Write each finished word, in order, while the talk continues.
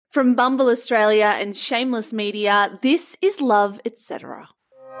From Bumble Australia and Shameless Media, this is Love, Etc.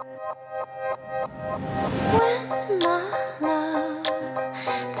 When my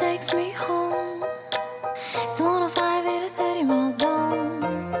love takes me home, it's 105 in a 30 mile zone.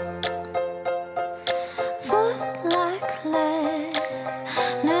 Foot like lead,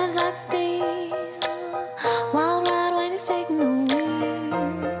 nerves like steel, wild ride when he's taking the wheel.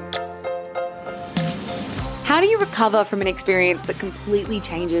 How do you recover from an experience that completely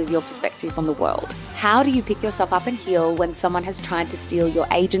changes your perspective on the world? How do you pick yourself up and heal when someone has tried to steal your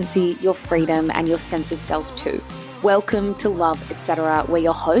agency, your freedom, and your sense of self too? Welcome to Love, Etc. We're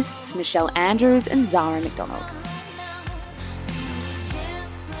your hosts, Michelle Andrews and Zara McDonald.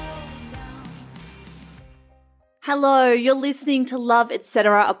 Hello, you're listening to Love,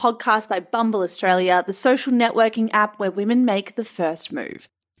 Etc., a podcast by Bumble Australia, the social networking app where women make the first move.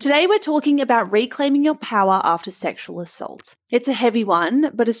 Today we're talking about reclaiming your power after sexual assault. It's a heavy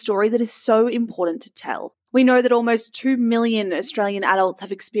one, but a story that is so important to tell. We know that almost 2 million Australian adults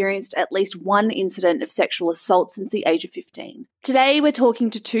have experienced at least one incident of sexual assault since the age of 15. Today we're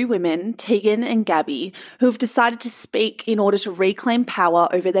talking to two women, Tegan and Gabby, who have decided to speak in order to reclaim power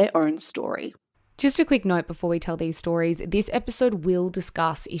over their own story. Just a quick note before we tell these stories, this episode will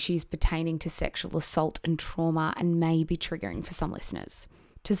discuss issues pertaining to sexual assault and trauma and may be triggering for some listeners.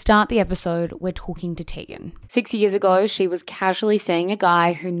 To start the episode, we're talking to Tegan. 6 years ago, she was casually seeing a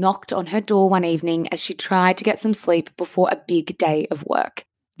guy who knocked on her door one evening as she tried to get some sleep before a big day of work.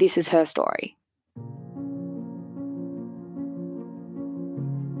 This is her story.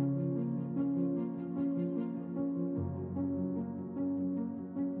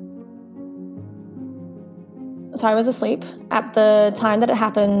 So I was asleep. At the time that it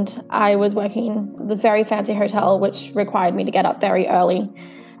happened, I was working at this very fancy hotel, which required me to get up very early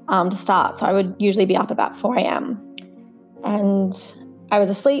to start. So I would usually be up about 4 a.m. And I was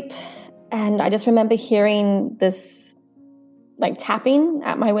asleep, and I just remember hearing this like tapping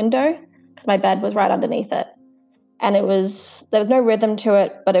at my window because my bed was right underneath it. And there was no rhythm to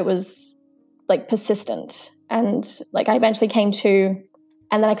it, but it was like persistent. And like I eventually came to,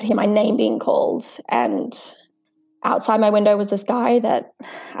 and then I could hear my name being called. And outside my window was this guy that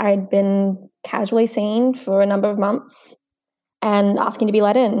I'd been casually seeing for a number of months and asking to be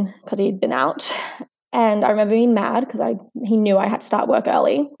let in because he'd been out. And I remember being mad because he knew I had to start work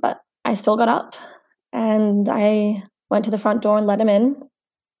early, but I still got up and I went to the front door and let him in.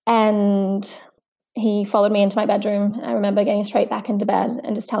 And he followed me into my bedroom. I remember getting straight back into bed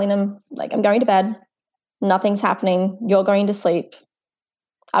and just telling him, like, I'm going to bed. Nothing's happening. You're going to sleep.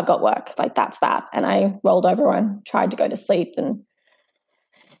 I've got work. Like, that's that. And I rolled over and tried to go to sleep and,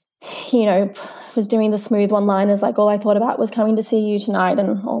 was doing the smooth one-liners. Like, all I thought about was coming to see you tonight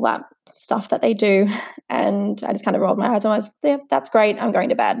and all that stuff that they do. And I just kind of rolled my eyes and I was, yeah, that's great. I'm going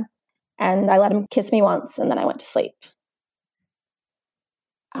to bed. And I let him kiss me once and then I went to sleep.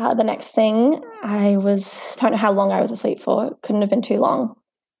 The next thing, don't know how long I was asleep for. It couldn't have been too long.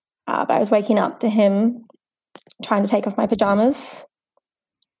 But I was waking up to him trying to take off my pajamas.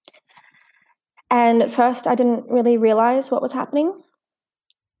 And at first, I didn't really realize what was happening.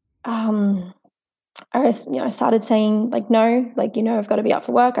 I started saying, like, no, like, I've got to be up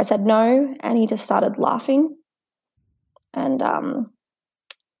for work. I said no, and he just started laughing. And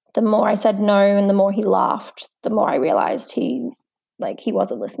the more I said no and the more he laughed, the more I realized he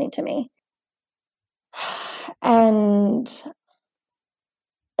wasn't listening to me. And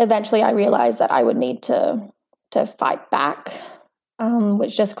eventually I realized that I would need to fight back,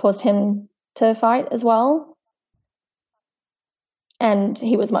 which just caused him to fight as well. And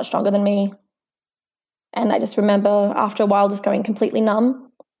he was much stronger than me. And I just remember after a while just going completely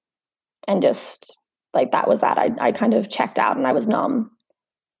numb and just like that was that. I kind of checked out and I was numb.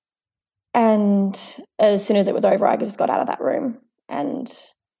 And as soon as it was over, I just got out of that room and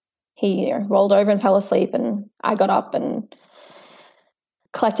he rolled over and fell asleep and I got up and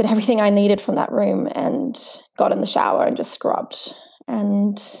collected everything I needed from that room and got in the shower and just scrubbed.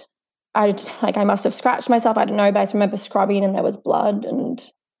 And I must have scratched myself. I don't know, but I just remember scrubbing and there was blood and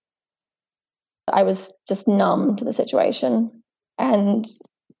I was just numb to the situation. And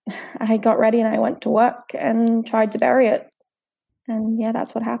I got ready and I went to work and tried to bury it. And yeah,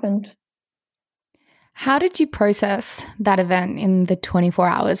 that's what happened. How did you process that event in the 24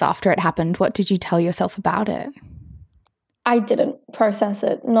 hours after it happened? What did you tell yourself about it? I didn't process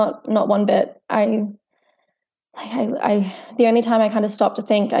it, not one bit. The only time I kind of stopped to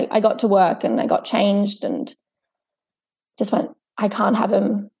think, I got to work and I got changed and just went, I can't have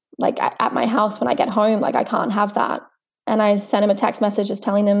him like at my house when I get home. Like, I can't have that. And I sent him a text message just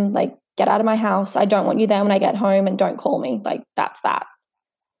telling him, like, get out of my house. I don't want you there when I get home and don't call me. Like, that's that.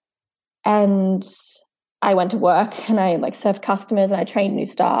 And I went to work and I like served customers and I trained new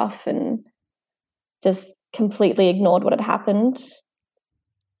staff and just completely ignored what had happened,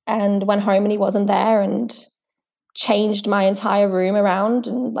 and went home and he wasn't there, and changed my entire room around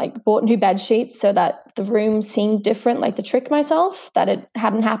and like bought new bed sheets so that the room seemed different, like to trick myself that it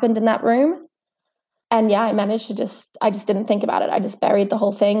hadn't happened in that room. And yeah, I managed to I just didn't think about it. I just buried the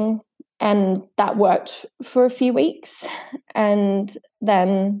whole thing. And that worked for a few weeks. And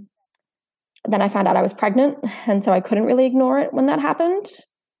then I found out I was pregnant. And so I couldn't really ignore it when that happened.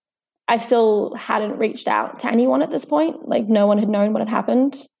 I still hadn't reached out to anyone at this point. Like no one had known what had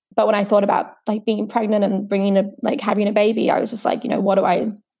happened. But when I thought about like being pregnant and having a baby, I was just like, what do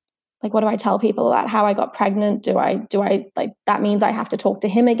I tell people about how I got pregnant? Do I like, that means I have to talk to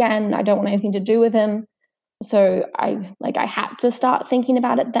him again. I don't want anything to do with him. So I had to start thinking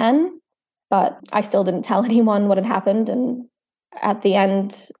about it then, but I still didn't tell anyone what had happened. And at the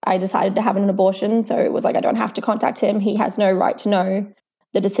end, I decided to have an abortion. So it was like, I don't have to contact him. He has no right to know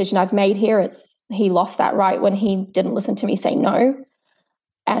the decision I've made here. He lost that right when he didn't listen to me say no.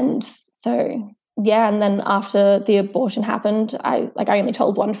 And so, yeah. And then after the abortion happened, I only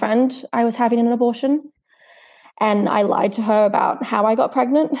told one friend I was having an abortion, and I lied to her about how I got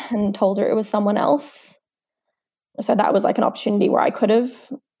pregnant and told her it was someone else. So that was like an opportunity where I could have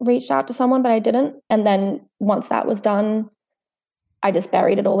reached out to someone, but I didn't. And then once that was done, I just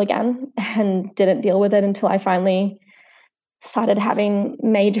buried it all again and didn't deal with it until I finally started having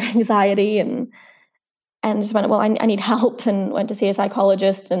major anxiety and just went, well, I need help, and went to see a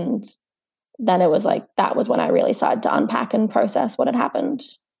psychologist. And then it was like, that was when I really started to unpack and process what had happened.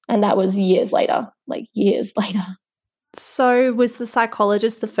 And that was years later. So was the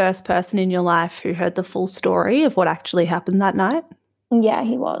psychologist the first person in your life who heard the full story of what actually happened that night? Yeah,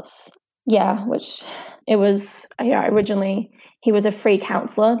 he was. Yeah, which it was, originally he was a free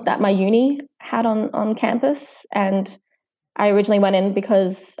counselor that my uni had on campus. And I originally went in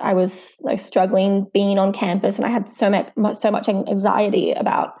because I was struggling being on campus, and I had so much anxiety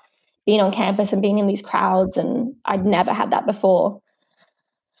about being on campus and being in these crowds, and I'd never had that before.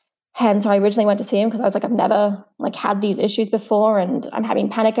 And so I originally went to see him because I was like, I've never had these issues before, and I'm having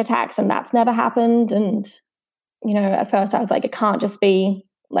panic attacks, and that's never happened. And at first I was like, it can't just be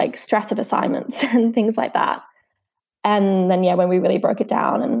like stress of assignments and things like that. And then, when we really broke it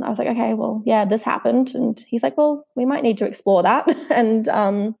down, and I was like, okay, well, yeah, this happened. And he's like, well, we might need to explore that. And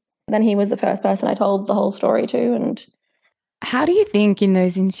then he was the first person I told the whole story to. And how do you think in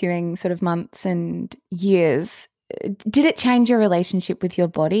those ensuing sort of months and years, did it change your relationship with your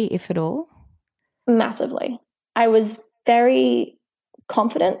body, if at all? Massively. I was very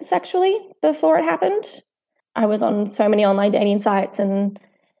confident sexually before it happened. I was on so many online dating sites and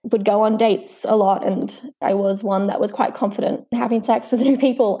would go on dates a lot, and I was one that was quite confident having sex with new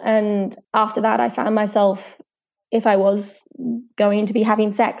people. And after that, I found myself, if I was going to be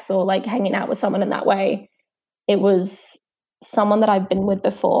having sex or hanging out with someone in that way, it was someone that I've been with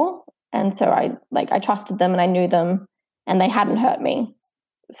before. And so I trusted them and I knew them, and they hadn't hurt me.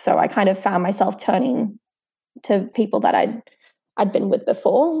 So I kind of found myself turning to people that I'd been with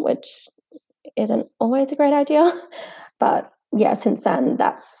before, which isn't always a great idea. But yeah, since then,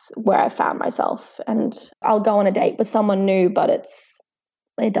 that's where I found myself. And I'll go on a date with someone new, but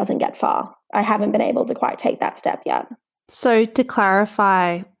it doesn't get far. I haven't been able to quite take that step yet. So to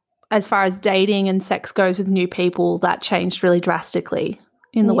clarify, as far as dating and sex goes with new people, that changed really drastically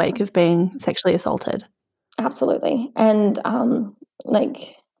in the wake of being sexually assaulted. Absolutely. And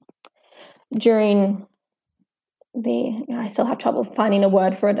during I still have trouble finding a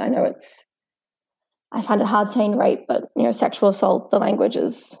word for it. I know I find it hard saying rape, but sexual assault, the language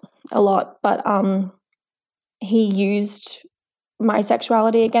is a lot. But he used my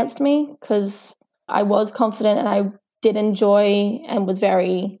sexuality against me because I was confident and I did enjoy and was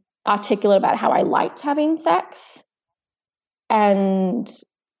very articulate about how I liked having sex. And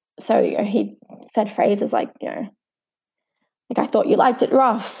so he said phrases like, I thought you liked it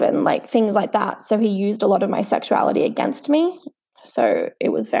rough, and things like that. So he used a lot of my sexuality against me. So it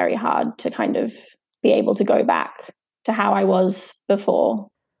was very hard to kind of be able to go back to how I was before.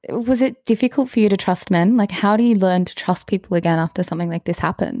 Was it difficult for you to trust men? How do you learn to trust people again after something like this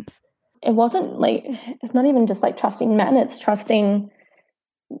happens? It wasn't it's not even just trusting men, it's trusting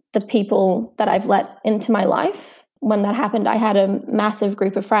the people that I've let into my life. When that happened, I had a massive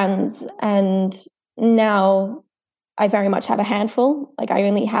group of friends, and now I very much have a handful. I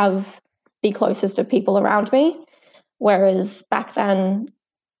only have the closest of people around me. Whereas back then,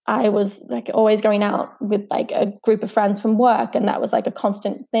 I was always going out with a group of friends from work, and that was a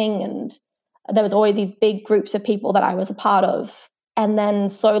constant thing. And there was always these big groups of people that I was a part of. And then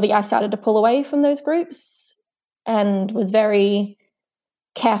slowly I started to pull away from those groups and was very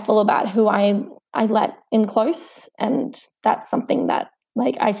careful about who I let in close. And that's something that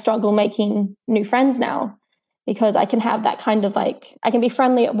like I struggle making new friends now, because I can have that kind of like, I can be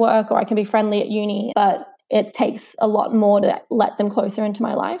friendly at work or I can be friendly at uni, but it takes a lot more to let them closer into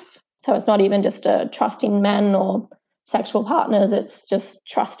my life. So it's not even just trusting men or sexual partners, it's just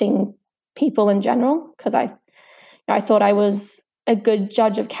trusting people in general, because I thought I was a good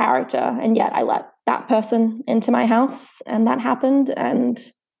judge of character, and yet I let that person into my house, and that happened. And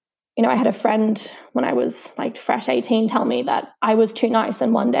I had a friend when I was like fresh 18 tell me that I was too nice,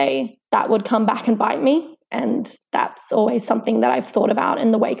 and one day that would come back and bite me. And that's always something that I've thought about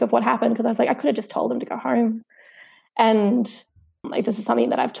in the wake of what happened, because I was like, I could have just told him to go home. And like, this is something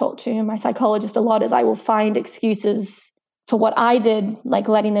that I've talked to my psychologist a lot, is I will find excuses for what I did, like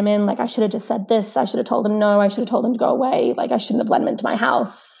letting him in. Like, I should have just said this. I should have told him no. I should have told him to go away. Like, I shouldn't have let him into my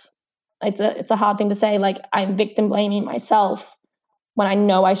house. It's a hard thing to say. Like, I'm victim blaming myself when I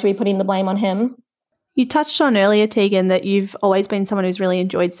know I should be putting the blame on him. You touched on earlier, Tegan, that you've always been someone who's really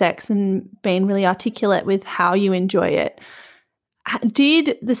enjoyed sex and been really articulate with how you enjoy it.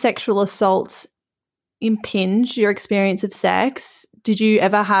 Did the sexual assaults impinge your experience of sex? Did you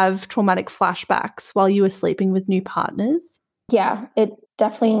ever have traumatic flashbacks while you were sleeping with new partners? Yeah, it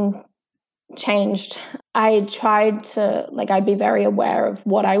definitely changed. I tried to, like, I'd be very aware of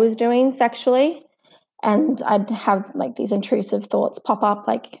what I was doing sexually. And I'd have like these intrusive thoughts pop up,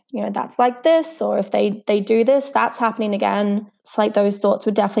 like, that's like this, or if they do this, that's happening again. So like those thoughts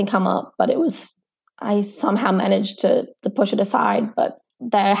would definitely come up, but I somehow managed to push it aside. But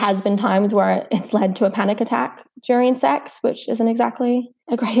there has been times where it's led to a panic attack during sex, which isn't exactly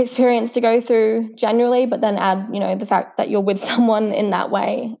a great experience to go through generally, but then add, the fact that you're with someone in that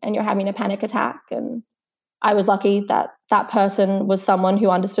way and you're having a panic attack. And I was lucky that that person was someone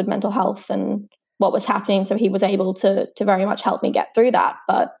who understood mental health and what was happening, so he was able to very much help me get through that.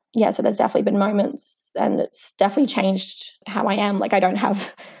 But yeah, so there's definitely been moments, and it's definitely changed how I am. Like, I don't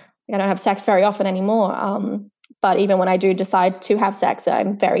have sex very often anymore. But even when I do decide to have sex,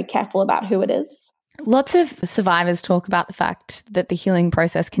 I'm very careful about who it is. Lots of survivors talk about the fact that the healing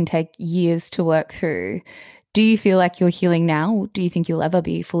process can take years to work through. Do you feel like you're healing now? Do you think you'll ever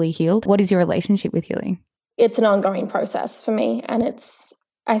be fully healed? What is your relationship with healing? It's an ongoing process for me, and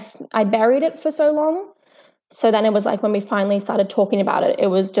I buried it for so long. So then it was like when we finally started talking about it, it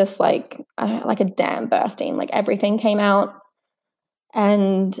was just like a dam bursting. Like, everything came out,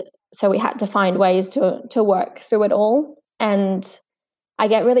 and so we had to find ways to work through it all. And I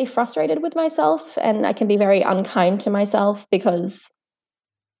get really frustrated with myself, and I can be very unkind to myself, because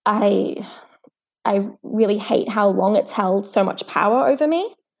I really hate how long it's held so much power over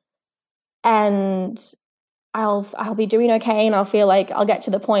me. And I'll be doing okay, and I'll feel like I'll get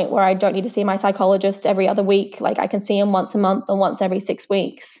to the point where I don't need to see my psychologist every other week. Like, I can see him once a month or once every 6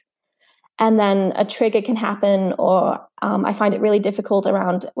 weeks. And then a trigger can happen, or I find it really difficult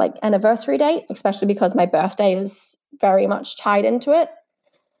around like anniversary dates, especially because my birthday is very much tied into it.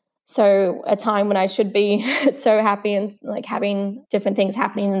 So a time when I should be so happy and like having different things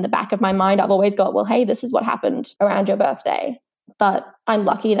happening in the back of my mind, I've always got, well, hey, this is what happened around your birthday. But I'm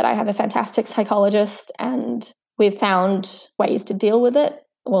lucky that I have a fantastic psychologist, and we've found ways to deal with it.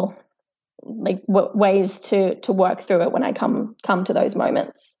 Well, like ways to work through it when I come to those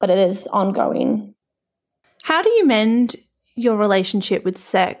moments. But it is ongoing. How do you mend your relationship with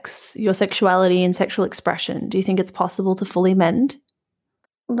sex, your sexuality and sexual expression? Do you think it's possible to fully mend?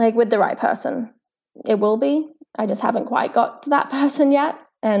 Like, with the right person, it will be. I just haven't quite got to that person yet.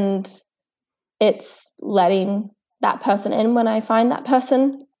 And it's letting that person in when I find that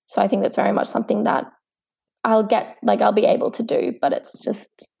person. So I think that's very much something that I'll be able to do, but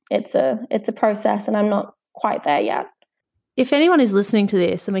it's a process, and I'm not quite there yet. If anyone is listening to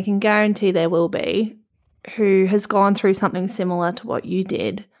this, and we can guarantee there will be, who has gone through something similar to what you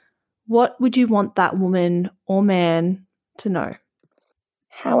did, what would you want that woman or man to know?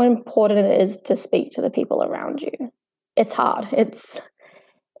 How important it is to speak to the people around you. It's hard.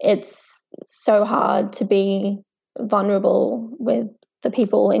 It's so hard to be vulnerable with the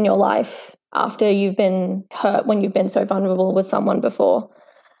people in your life after you've been hurt, when you've been so vulnerable with someone before.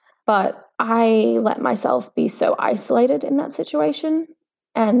 But I let myself be so isolated in that situation,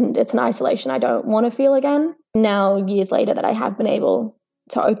 and it's an isolation I don't want to feel again. Now, years later, that I have been able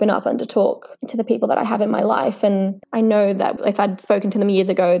to open up and to talk to the people that I have in my life. And I know that if I'd spoken to them years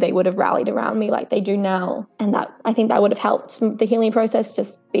ago, they would have rallied around me like they do now. And that, I think that would have helped the healing process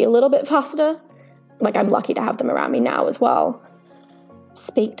just be a little bit faster. Like, I'm lucky to have them around me now as well.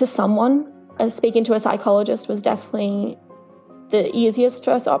 Speak to someone. Speaking to a psychologist was definitely the easiest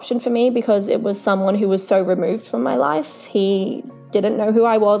first option for me because it was someone who was so removed from my life. He didn't know who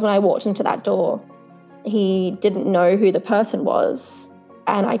I was when I walked into that door. He didn't know who the person was,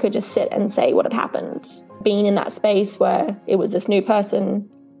 and I could just sit and say what had happened. Being in that space where it was this new person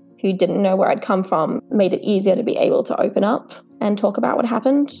who didn't know where I'd come from made it easier to be able to open up and talk about what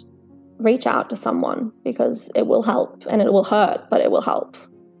happened. Reach out to someone because it will help, and it will hurt, but it will help.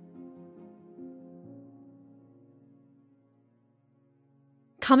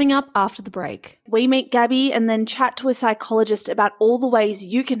 Coming up after the break, we meet Gabby and then chat to a psychologist about all the ways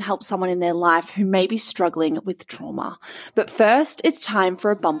you can help someone in their life who may be struggling with trauma. But first, it's time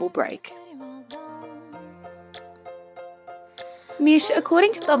for a Bumble break. Mish,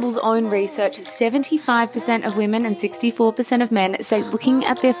 according to Bumble's own research, 75% of women and 64% of men say looking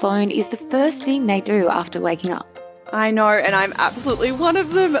at their phone is the first thing they do after waking up. I know, and I'm absolutely one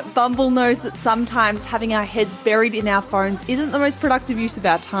of them. Bumble knows that sometimes having our heads buried in our phones isn't the most productive use of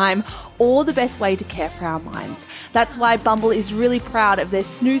our time or the best way to care for our minds. That's why Bumble is really proud of their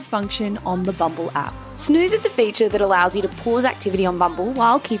snooze function on the Bumble app. Snooze is a feature that allows you to pause activity on Bumble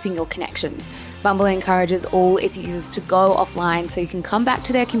while keeping your connections. Bumble encourages all its users to go offline so you can come back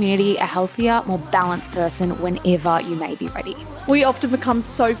to their community a healthier, more balanced person whenever you may be ready. We often become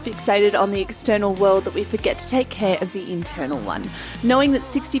so fixated on the external world that we forget to take care of the internal one. Knowing that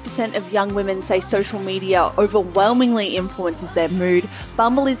 60% of young women say social media overwhelmingly influences their mood,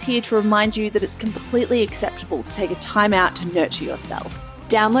 Bumble is here to remind you that it's completely acceptable to take a time out to nurture yourself.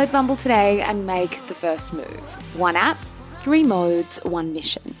 Download Bumble today and make the first move. One app, 3 modes, 1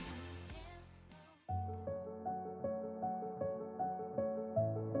 mission.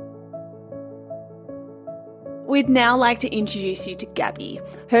 We'd now like to introduce you to Gabby.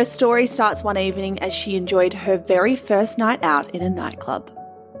 Her story starts one evening as she enjoyed her very first night out in a nightclub.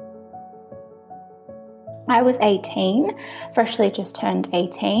 I was 18, freshly just turned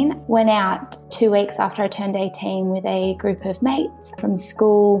 18. Went out 2 weeks after I turned 18 with a group of mates from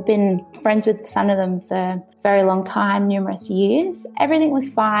school. Been friends with some of them for a very long time, numerous years. Everything was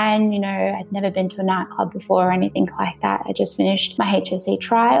fine. I'd never been to a nightclub before or anything like that. I just finished my HSC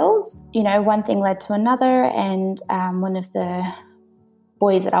trials. One thing led to another, and one of the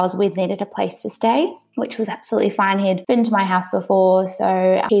boys that I was with needed a place to stay, which was absolutely fine. He had been to my house before,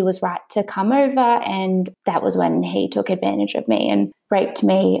 so he was right to come over, and that was when he took advantage of me and raped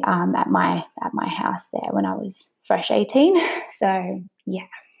me at my house there when I was fresh 18. So, yeah.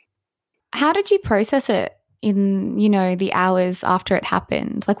 How did you process it in, the hours after it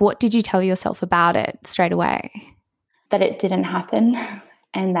happened? Like, what did you tell yourself about it straight away? That it didn't happen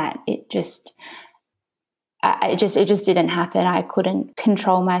and that it just didn't happen. I couldn't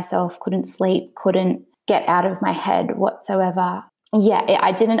control myself, couldn't sleep, couldn't get out of my head whatsoever. Yeah,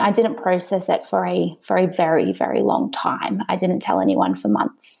 I didn't process it for a very, very long time. I didn't tell anyone for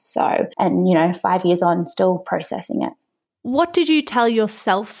months. So, and 5 years on, still processing it. What did you tell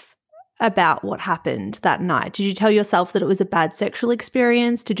yourself about what happened that night? Did you tell yourself that it was a bad sexual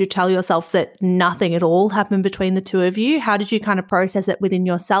experience? Did you tell yourself that nothing at all happened between the two of you? How did you kind of process it within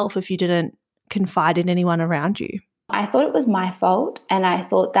yourself if you didn't confide in anyone around you? I thought it was my fault, and I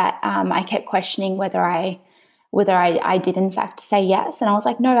thought that I kept questioning whether I did in fact say yes, and I was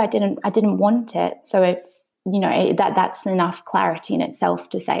like, no, I didn't want it. So if that's enough clarity in itself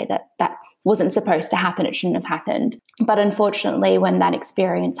to say that wasn't supposed to happen, it shouldn't have happened. But unfortunately, when that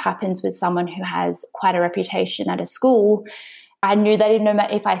experience happens with someone who has quite a reputation at a school, I knew that no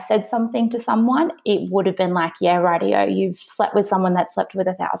matter if I said something to someone, it would have been like, yeah, rightio, you've slept with someone that slept with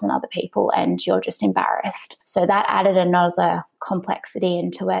 1,000 other people and you're just embarrassed. So that added another complexity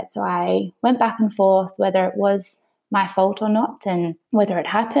into it. So I went back and forth whether it was my fault or not, and whether it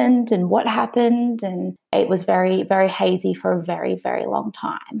happened and what happened. And it was very, very hazy for a very, very long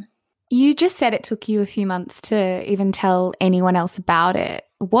time. You just said it took you a few months to even tell anyone else about it.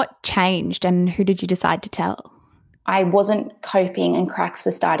 What changed and who did you decide to tell? I wasn't coping and cracks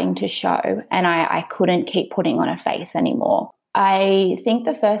were starting to show, and I couldn't keep putting on a face anymore. I think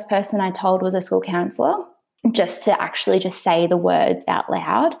the first person I told was a school counsellor, just to actually just say the words out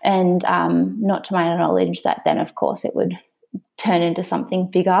loud, and not to my knowledge that then, of course, it would turn into something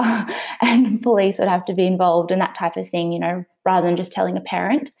bigger and police would have to be involved and that type of thing, rather than just telling a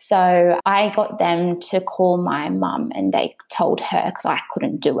parent. So I got them to call my mum, and they told her because I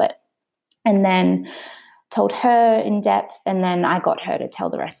couldn't do it. And then told her in depth, and then I got her to tell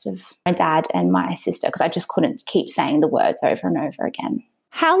the rest of my dad and my sister because I just couldn't keep saying the words over and over again.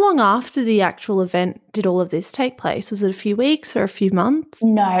 How long after the actual event did all of this take place? Was it a few weeks or a few months?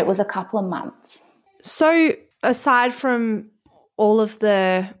 No, it was a couple of months. So aside from all of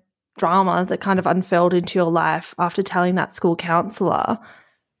the drama that kind of unfurled into your life after telling that school counsellor,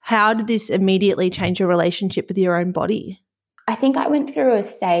 how did this immediately change your relationship with your own body? I think I went through a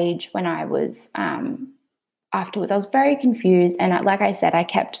stage when I was afterwards, I was very confused. And like I said, I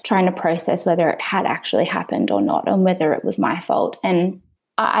kept trying to process whether it had actually happened or not, and whether it was my fault. And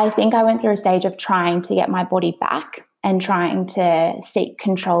I think I went through a stage of trying to get my body back and trying to seek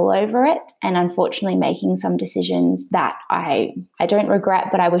control over it, and unfortunately making some decisions that I don't regret,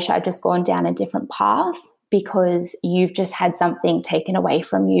 but I wish I'd just gone down a different path, because you've just had something taken away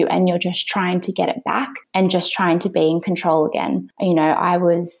from you and you're just trying to get it back and just trying to be in control again. You know, I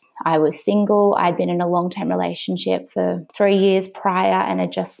was single. I'd been in a long-term relationship for 3 years prior and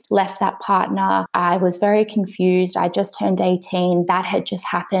had just left that partner. I was very confused. I just turned 18. That had just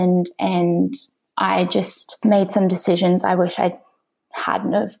happened, and I just made some decisions I wish I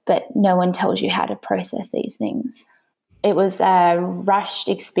hadn't have, but no one tells you how to process these things. It was a rushed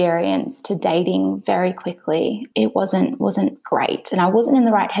experience to dating very quickly. It wasn't great, and I wasn't in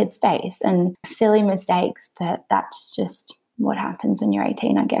the right headspace, and silly mistakes, but that's just what happens when you're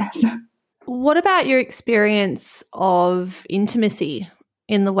 18, I guess. What about your experience of intimacy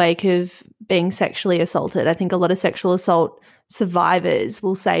in the wake of being sexually assaulted? I think a lot of sexual assault survivors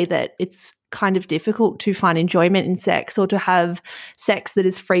will say that it's kind of difficult to find enjoyment in sex or to have sex that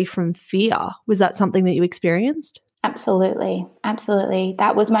is free from fear. Was that something that you experienced? Absolutely.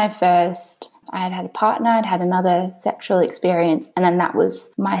 That was my first. I had a partner, I'd had another sexual experience, and then that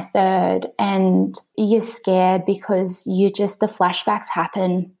was my third. And you're scared because the flashbacks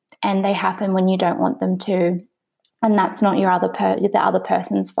happen, and they happen when you don't want them to. And that's not the other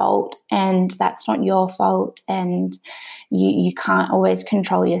person's fault, and that's not your fault. And you can't always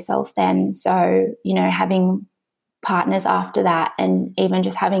control yourself then. So, you know, having partners after that, and even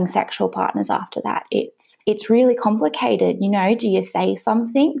just having sexual partners after that, it's really complicated. You know, do you say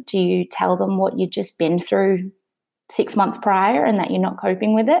something? Do you tell them what you've just been through 6 months prior and that you're not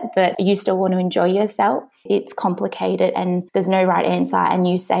coping with it, but you still want to enjoy yourself? It's complicated, and there's no right answer. And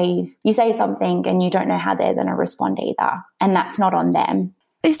you say something and you don't know how they're going to respond either, and that's not on them.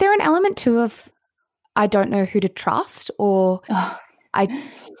 Is there an element too of I don't know who to trust, or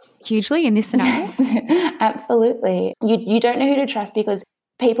hugely in this scenario? Yes, absolutely. You don't know who to trust, because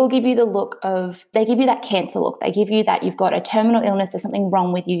people give you they give you that cancer look. They give you that you've got a terminal illness, there's something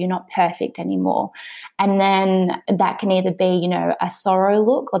wrong with you, you're not perfect anymore. And then that can either be, you know, a sorrow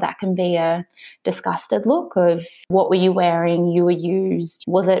look, or that can be a disgusted look of what were you wearing, you were used,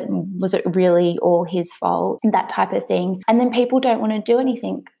 was it really all his fault, that type of thing. And then people don't want to do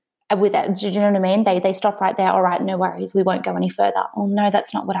anything with that. Do you know what I mean? They stop right there. All right, no worries, we won't go any further. Oh no,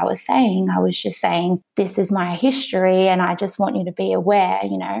 that's not what I was saying. I was just saying this is my history, and I just want you to be aware.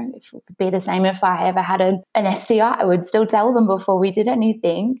 You know, it would be the same if I ever had an STI. I would still tell them before we did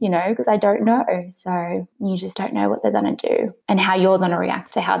anything, you know, because I don't know. So you just don't know what they're going to do and how you're going to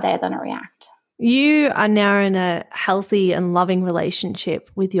react to how they're going to react. You are now in a healthy and loving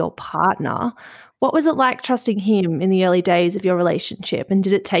relationship with your partner. What was it like trusting him in the early days of your relationship, and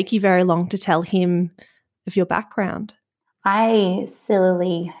did it take you very long to tell him of your background? I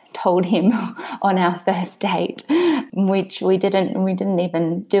sillily told him on our first date, which we didn't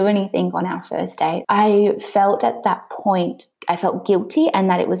even do anything on our first date. I felt at that point, I felt guilty, and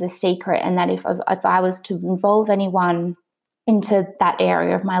that it was a secret, and that if I was to involve anyone into that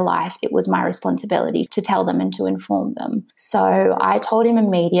area of my life, it was my responsibility to tell them and to inform them. So I told him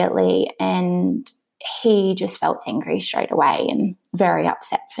immediately, and he just felt angry straight away and very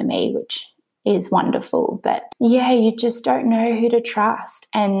upset for me, which is wonderful. But yeah, you just don't know who to trust,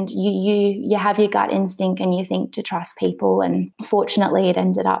 and you have your gut instinct and you think to trust people, and fortunately it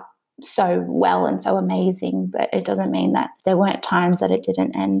ended up so well and so amazing, but it doesn't mean that there weren't times that it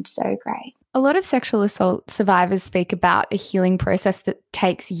didn't end so great. A lot of sexual assault survivors speak about a healing process that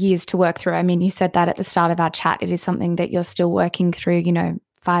takes years to work through. I mean, you said that at the start of our chat. It is something that you're still working through, you know,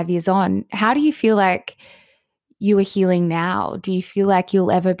 5 years on. How do you feel like you are healing now? Do you feel like you'll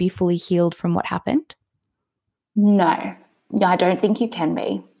ever be fully healed from what happened? No, I don't think you can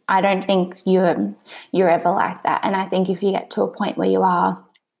be. I don't think you're ever like that. And I think if you get to a point where you are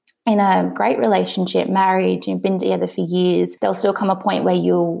in a great relationship, married, you've been together for years, there'll still come a point where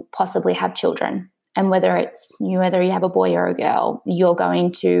you'll possibly have children. And whether you have a boy or a girl, you're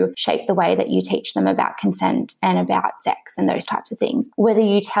going to shape the way that you teach them about consent and about sex and those types of things. Whether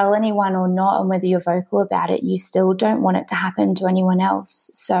you tell anyone or not, and whether you're vocal about it, you still don't want it to happen to anyone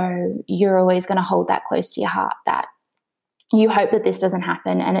else. So you're always going to hold that close to your heart, that you hope that this doesn't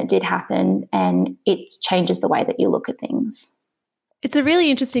happen, and it did happen, and it changes the way that you look at things. It's a really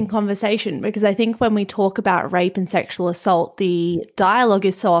interesting conversation because I think when we talk about rape and sexual assault, the dialogue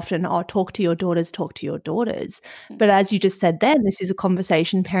is so often, oh, talk to your daughters, talk to your daughters. But as you just said then, this is a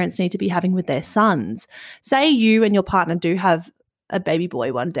conversation parents need to be having with their sons. Say you and your partner do have a baby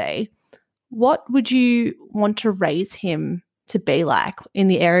boy one day. What would you want to raise him to be like in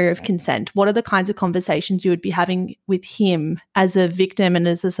the area of consent? What are the kinds of conversations you would be having with him as a victim and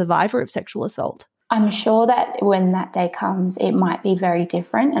as a survivor of sexual assault? I'm sure that when that day comes, it might be very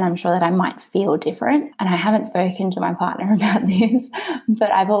different, and I'm sure that I might feel different. And I haven't spoken to my partner about this, but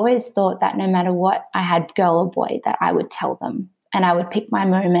I've always thought that no matter what I had, girl or boy, that I would tell them, and I would pick my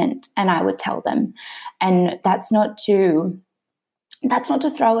moment and I would tell them. And that's not to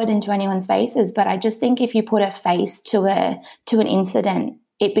throw it into anyone's faces, but I just think if you put a face to an incident,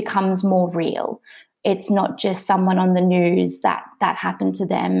 it becomes more real. It's not just someone on the news that happened to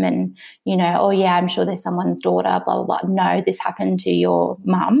them and, you know, oh yeah, I'm sure there's someone's daughter, blah, blah, blah. No, this happened to your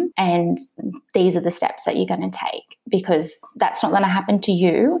mum and these are the steps that you're going to take, because that's not going to happen to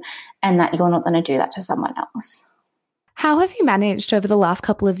you and that you're not going to do that to someone else. How have you managed over the last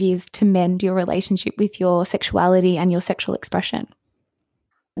couple of years to mend your relationship with your sexuality and your sexual expression?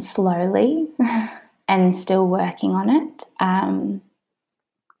 Slowly and still working on it.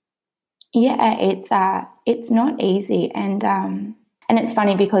 It's not easy, and it's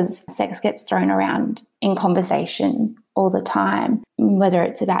funny because sex gets thrown around in conversation all the time, whether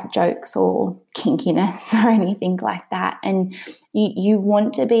it's about jokes or kinkiness or anything like that. And you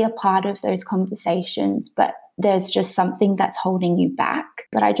want to be a part of those conversations, but there's just something that's holding you back.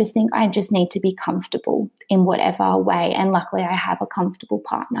 But I just think I just need to be comfortable in whatever way. And luckily I have a comfortable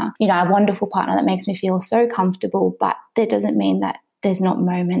partner, you know, a wonderful partner that makes me feel so comfortable, but that doesn't mean that there's not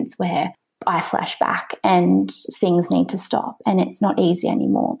moments where I flash back and things need to stop and it's not easy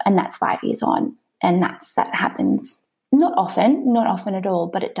anymore. And that's 5 years on. And that happens not often at all,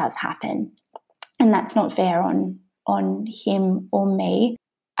 but it does happen. And that's not fair on him or me.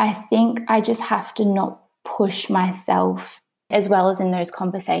 I think I just have to not push myself, as well as in those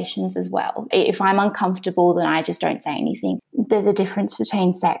conversations as well. If I'm uncomfortable, then I just don't say anything. There's a difference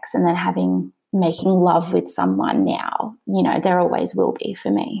between sex and then making love with someone now. You know, there always will be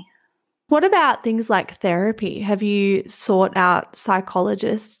for me. What about things like therapy? Have you sought out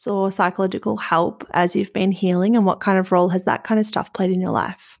psychologists or psychological help as you've been healing, and what kind of role has that kind of stuff played in your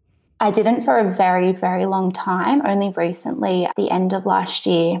life? I didn't for a very, very long time. Only recently, at the end of last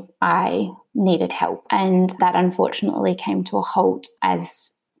year, I needed help. And that unfortunately came to a halt as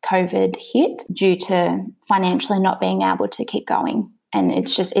COVID hit due to financially not being able to keep going. And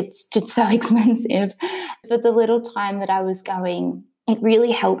it's just so expensive. For the little time that I was going, it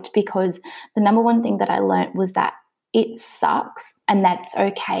really helped because the number one thing that I learned was that it sucks, and that's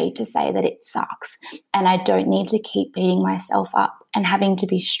okay to say that it sucks. And I don't need to keep beating myself up and having to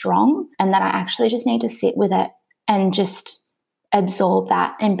be strong, and that I actually just need to sit with it and just absorb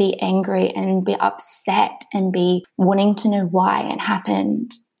that and be angry and be upset and be wanting to know why it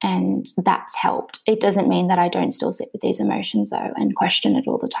happened. And that's helped. It doesn't mean that I don't still sit with these emotions though and question it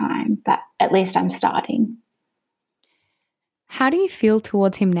all the time, but at least I'm starting. How do you feel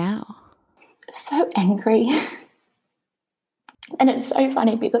towards him now? So angry. And it's so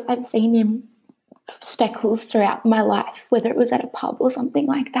funny because I've seen him speckles throughout my life, whether it was at a pub or something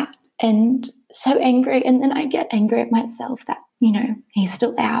like that, and so angry. And then I get angry at myself that, you know, he's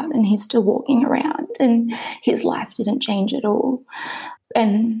still out and he's still walking around and his life didn't change at all.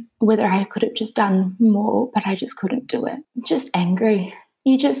 And whether I could have just done more, but I just couldn't do it. Just angry.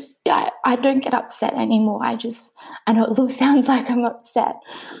 I don't get upset anymore. I know it sounds like I'm upset,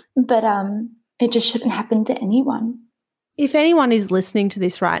 but it just shouldn't happen to anyone. If anyone is listening to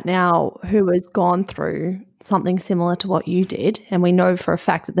this right now who has gone through something similar to what you did, and we know for a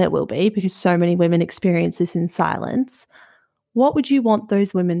fact that there will be because so many women experience this in silence, what would you want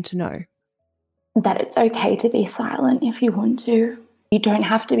those women to know? That it's okay to be silent if you want to. You don't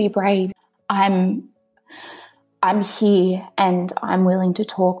have to be brave. I'm here and I'm willing to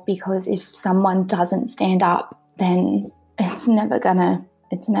talk, because if someone doesn't stand up, then it's never gonna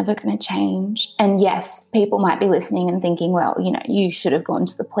change. And yes, people might be listening and thinking, well, you know, you should have gone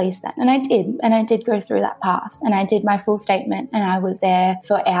to the police then. And I did go through that path, and I did my full statement, and I was there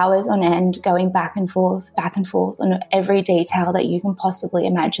for hours on end going back and forth on every detail that you can possibly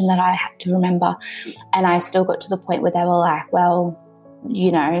imagine that I had to remember. And I still got to the point where they were like, well,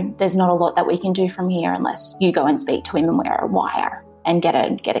 you know, there's not a lot that we can do from here unless you go and speak to him and wear a wire and get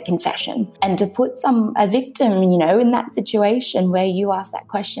a confession. And to put a victim, you know, in that situation where you ask that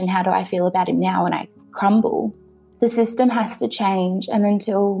question, how do I feel about him now, and I crumble, the system has to change. And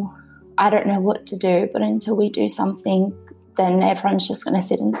until, I don't know what to do, but until we do something, then everyone's just going to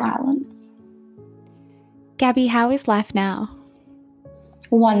sit in silence. Gabby, how is life now?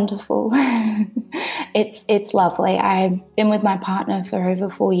 Wonderful. It's lovely. I've been with my partner for over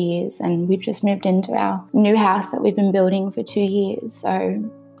 4 years, and we've just moved into our new house that we've been building for 2 years.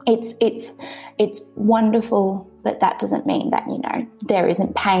 So it's wonderful, but that doesn't mean that, you know, there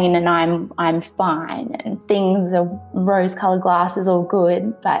isn't pain and I'm fine and things are rose-colored glasses all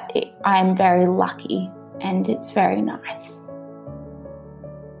good, but I'm very lucky and it's very nice.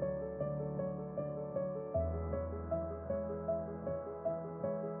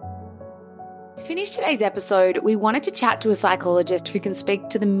 To finish today's episode, we wanted to chat to a psychologist who can speak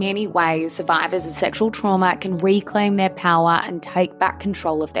to the many ways survivors of sexual trauma can reclaim their power and take back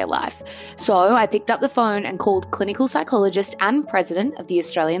control of their life. So I picked up the phone and called clinical psychologist and president of the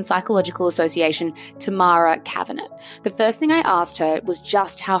Australian Psychological Association, Tamara Cavanagh. The first thing I asked her was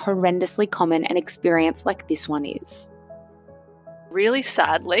just how horrendously common an experience like this one is. Really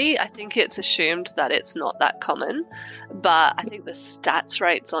sadly, I think it's assumed that it's not that common, but I think the stats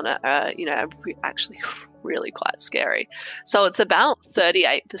rates on it are, actually really quite scary. So it's about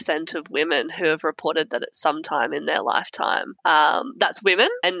 38% of women who have reported that at some time in their lifetime. That's women,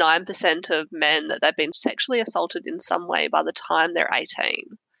 and 9% of men that they've been sexually assaulted in some way by the time they're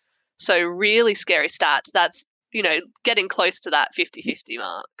 18. So really scary stats. That's, getting close to that 50-50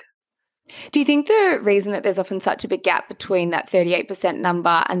 mark. Do you think the reason that there's often such a big gap between that 38%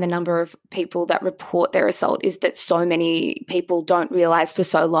 number and the number of people that report their assault is that so many people don't realise for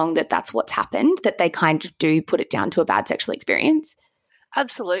so long that that's what's happened, that they kind of do put it down to a bad sexual experience?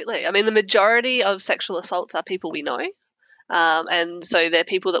 Absolutely. I mean, the majority of sexual assaults are people we know. And so they're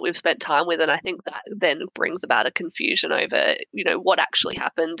people that we've spent time with, and I think that then brings about a confusion over, what actually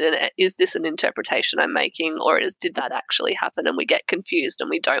happened, and is this an interpretation I'm making, or did that actually happen? And we get confused and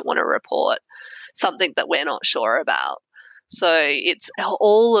we don't want to report something that we're not sure about. So it's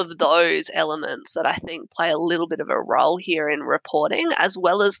all of those elements that I think play a little bit of a role here in reporting, as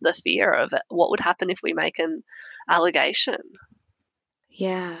well as the fear of it. What would happen if we make an allegation?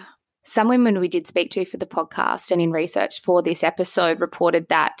 Yeah. Some women we did speak to for the podcast and in research for this episode reported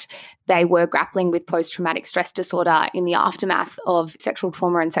that they were grappling with post-traumatic stress disorder in the aftermath of sexual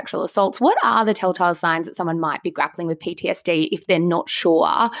trauma and sexual assaults. What are the telltale signs that someone might be grappling with PTSD if they're not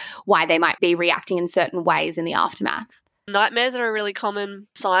sure why they might be reacting in certain ways in the aftermath? Nightmares are a really common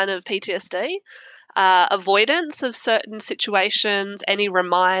sign of PTSD. Avoidance of certain situations, any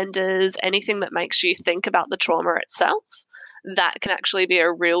reminders, anything that makes you think about the trauma itself. That can actually be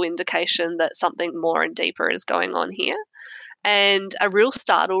a real indication that something more and deeper is going on here. And a real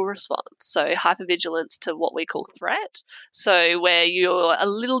startle response, so hypervigilance to what we call threat. So where you're a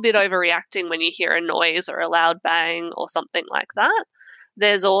little bit overreacting when you hear a noise or a loud bang or something like that.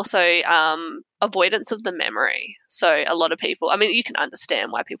 There's also avoidance of the memory. So a lot of people, you can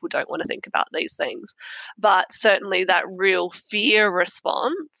understand why people don't want to think about these things, but certainly that real fear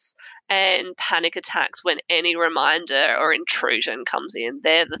response and panic attacks when any reminder or intrusion comes in,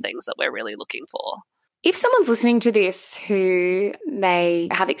 they're the things that we're really looking for. If someone's listening to this who may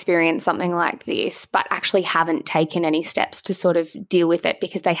have experienced something like this but actually haven't taken any steps to sort of deal with it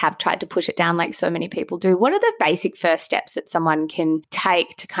because they have tried to push it down like so many people do, what are the basic first steps that someone can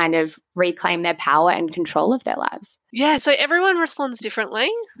take to kind of reclaim their power and control of their lives? Yeah, so everyone responds differently.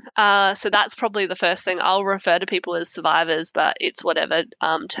 So that's probably the first thing. I'll refer to people as survivors, but it's whatever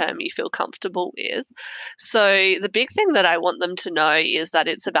term you feel comfortable with. So the big thing that I want them to know is that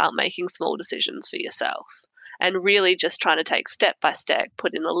it's about making small decisions for yourself and really just trying to take step by step,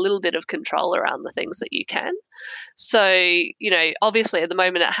 put in a little bit of control around the things that you can. So, obviously at the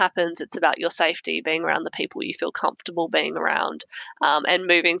moment it happens, it's about your safety, being around the people you feel comfortable being around, and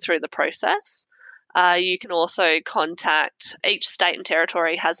moving through the process. You can also contact, each state and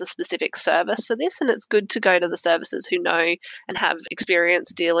territory has a specific service for this, and it's good to go to the services who know and have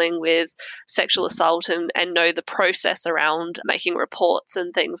experience dealing with sexual assault and know the process around making reports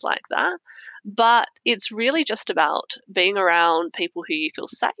and things like that. But it's really just about being around people who you feel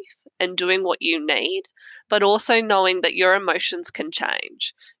safe and doing what you need, but also knowing that your emotions can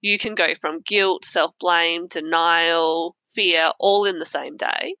change. You can go from guilt, self-blame, denial, fear, all in the same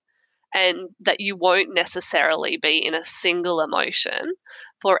day. And that you won't necessarily be in a single emotion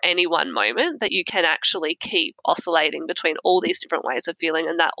for any one moment, that you can actually keep oscillating between all these different ways of feeling,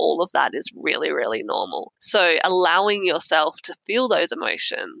 and that all of that is really, really normal. So allowing yourself to feel those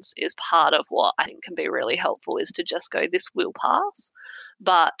emotions is part of what I think can be really helpful, is to just go, this will pass,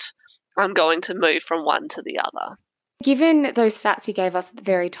 but I'm going to move from one to the other. Given those stats you gave us at the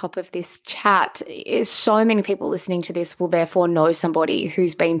very top of this chat, so many people listening to this will therefore know somebody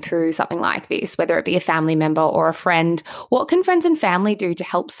who's been through something like this, whether it be a family member or a friend. What can friends and family do to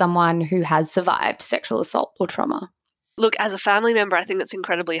help someone who has survived sexual assault or trauma? Look, as a family member, I think it's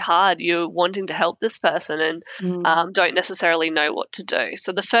incredibly hard. You're wanting to help this person and don't necessarily know what to do.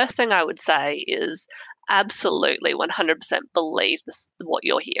 So the first thing I would say is absolutely 100% believe what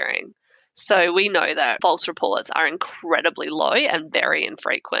you're hearing. So we know that false reports are incredibly low and very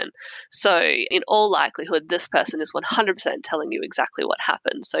infrequent. So in all likelihood, this person is 100% telling you exactly what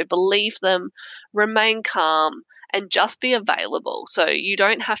happened. So believe them, remain calm, and just be available. So you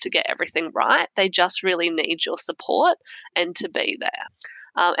don't have to get everything right. They just really need your support and to be there.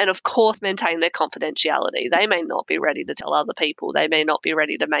 And of course, maintain their confidentiality. They may not be ready to tell other people. They may not be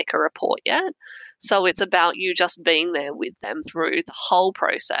ready to make a report yet. So it's about you just being there with them through the whole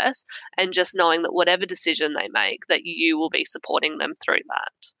process and just knowing that whatever decision they make, that you will be supporting them through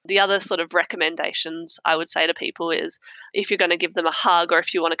that. The other sort of recommendations I would say to people is if you're going to give them a hug or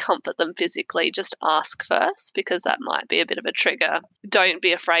if you want to comfort them physically, just ask first, because that might be a bit of a trigger. Don't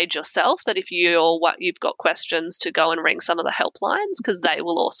be afraid yourself that if you've got questions to go and ring some of the helplines, because they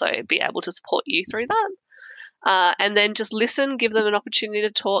will also be able to support you through that. And then just listen, give them an opportunity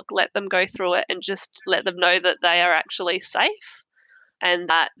to talk, let them go through it, and just let them know that they are actually safe and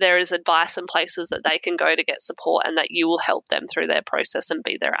that there is advice and places that they can go to get support and that you will help them through their process and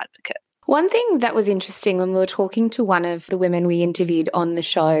be their advocate. One thing that was interesting when we were talking to one of the women we interviewed on the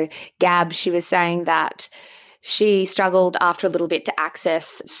show, Gab, she was saying that she struggled after a little bit to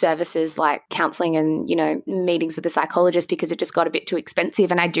access services like counselling and, meetings with a psychologist because it just got a bit too expensive.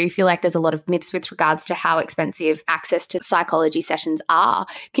 And I do feel like there's a lot of myths with regards to how expensive access to psychology sessions are.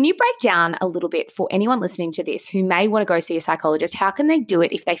 Can you break down a little bit for anyone listening to this who may want to go see a psychologist? How can they do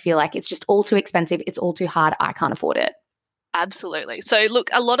it if they feel like it's just all too expensive, it's all too hard, I can't afford it? Absolutely. So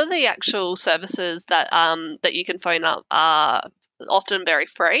look, a lot of the actual services that you can phone up are often very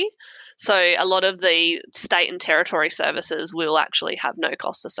free. So a lot of the state and territory services will actually have no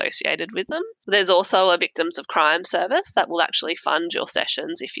costs associated with them. There's also a victims of crime service that will actually fund your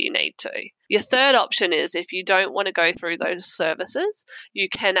sessions if you need to. Your third option is if you don't want to go through those services, you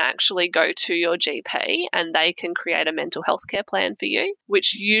can actually go to your GP and they can create a mental health care plan for you,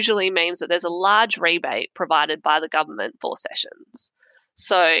 which usually means that there's a large rebate provided by the government for sessions.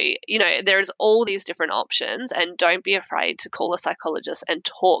 So, there's all these different options, and don't be afraid to call a psychologist and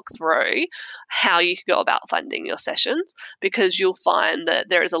talk through how you can go about funding your sessions, because you'll find that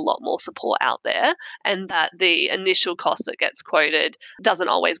there is a lot more support out there and that the initial cost that gets quoted doesn't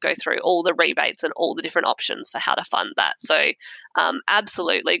always go through all the rebates and all the different options for how to fund that. So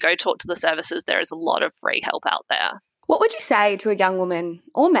absolutely go talk to the services. There is a lot of free help out there. What would you say to a young woman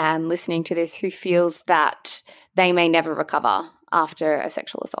or man listening to this who feels that they may never recover after a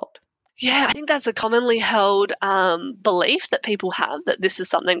sexual assault? Yeah, I think that's a commonly held belief that people have, that this is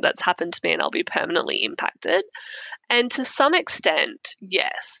something that's happened to me and I'll be permanently impacted. And to some extent,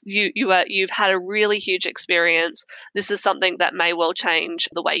 yes, you've had a really huge experience. This is something that may well change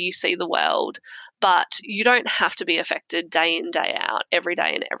the way you see the world, but you don't have to be affected day in, day out, every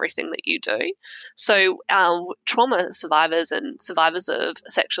day in everything that you do. So trauma survivors and survivors of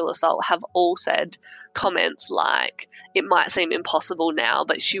sexual assault have all said comments like, it might seem impossible now,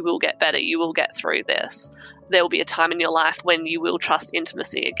 but you will get better. You will get through this. There will be a time in your life when you will trust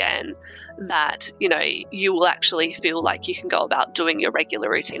intimacy again, that, you will actually feel like you can go about doing your regular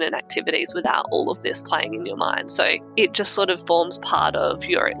routine and activities without all of this playing in your mind. So it just sort of forms part of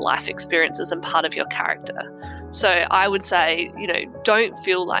your life experiences and part of your character. So I would say, don't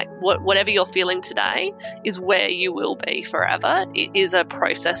feel like whatever you're feeling today is where you will be forever. It is a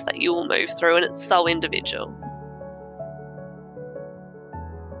process that you will move through, and it's so individual.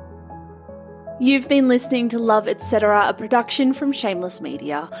 You've been listening to Love Etc., a production from Shameless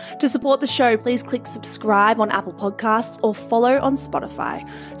Media. To support the show, please click subscribe on Apple Podcasts or follow on Spotify.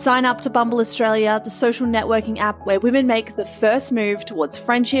 Sign up to Bumble Australia, the social networking app where women make the first move towards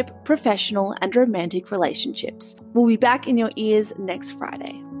friendship, professional and romantic relationships. We'll be back in your ears next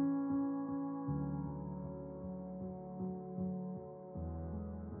Friday.